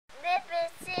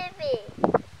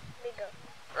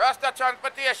Rasta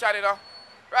transportation, you know.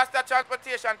 Rasta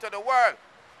transportation to the world.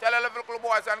 Tell a little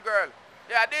boys and girls.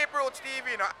 Yeah, Deep Roots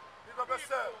TV, you know. Big up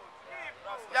yourself.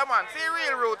 Yeah, man. See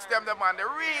real roots, them, the man. The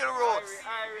real roots.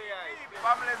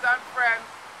 Families and friends,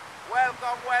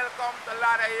 welcome, welcome to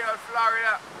Lauderhill,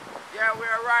 Florida. Yeah,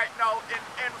 we're right now in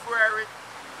Infrared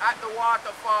at the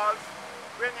waterfalls,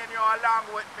 bringing you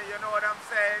along with me, you know what I'm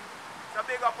saying? So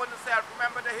big up on yourself.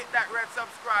 Remember to hit that red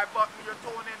subscribe button. You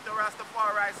tune into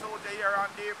Rastafari Soldier here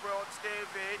on Deep Roots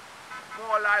TV.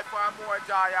 More life and more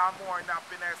joy and more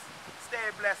happiness. Stay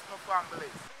blessed, my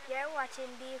families. You're watching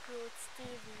Deep Roots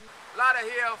TV.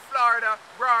 Lauderhill, Florida,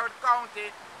 Broward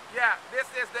County. Yeah,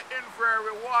 this is the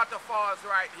Infrared waterfalls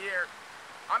right here.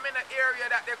 I'm in an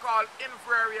area that they call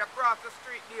Infrared. Across the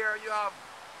street there you have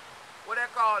what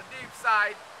they call Deep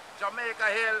Side,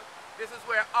 Jamaica Hill. This is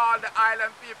where all the island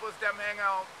peoples them hang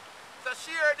out. So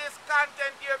share this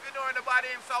content here if you know anybody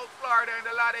in South Florida, in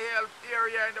the Lauderhill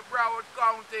area, in the Broward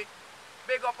County.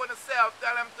 Big up on yourself,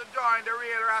 tell them to join the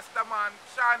Real Rastaman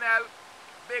channel.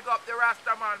 Big up the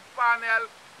Rastaman panel.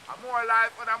 A more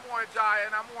life and a more joy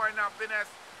and a more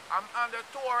happiness. I'm on the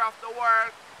tour of the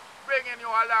world, bringing you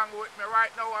along with me.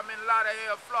 Right now I'm in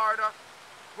Lauderhill, Florida,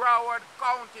 Broward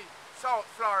County, South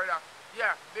Florida.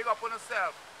 Yeah, big up on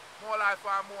yourself. More life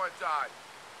and more joy.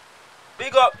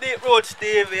 Big up Deep Roots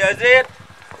TV, is it?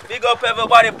 Big up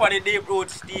everybody for the Deep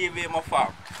Roots TV, my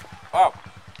fam. Up.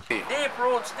 Deep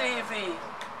Roots TV.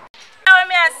 Now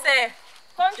me I say,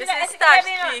 this is Stash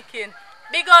speaking.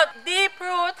 Big up Deep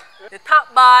Root, the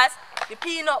top boss, the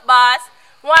peanut boss.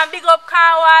 One big up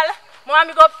Carwal. One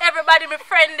big up everybody, my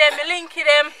friend them, my linky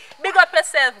them. Big up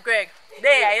yourself, Greg.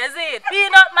 There, you see it.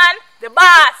 Peanut man, the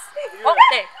boss. Up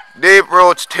there. Deep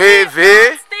Roots TV.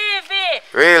 Deep Roots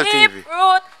TV. Real Deep TV.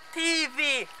 Root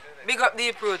TV. Big up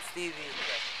Deep Roots TV.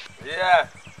 Yeah.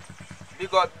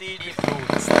 Big up Deep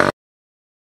Roots.